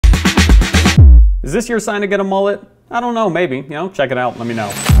Is this your sign to get a mullet? I don't know, maybe. You know, check it out, let me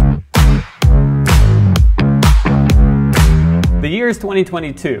know. The year is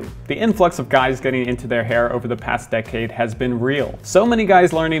 2022. The influx of guys getting into their hair over the past decade has been real. So many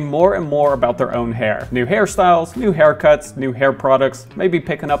guys learning more and more about their own hair. New hairstyles, new haircuts, new hair products, maybe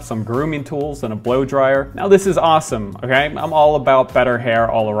picking up some grooming tools and a blow dryer. Now this is awesome, okay? I'm all about better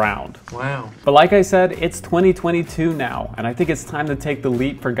hair all around. Wow. But like I said, it's 2022 now, and I think it's time to take the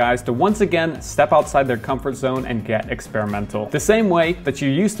leap for guys to once again step outside their comfort zone and get experimental. The same way that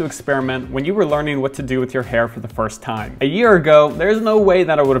you used to experiment when you were learning what to do with your hair for the first time. A year ago, there's no way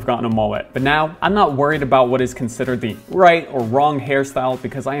that I would have gotten a mullet. But now, I'm not worried about what is considered the right or wrong hairstyle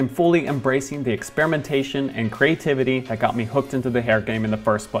because I am fully embracing the experimentation and creativity that got me hooked into the hair game in the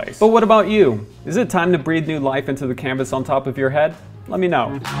first place. But what about you? Is it time to breathe new life into the canvas on top of your head? Let me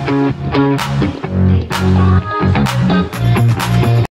know.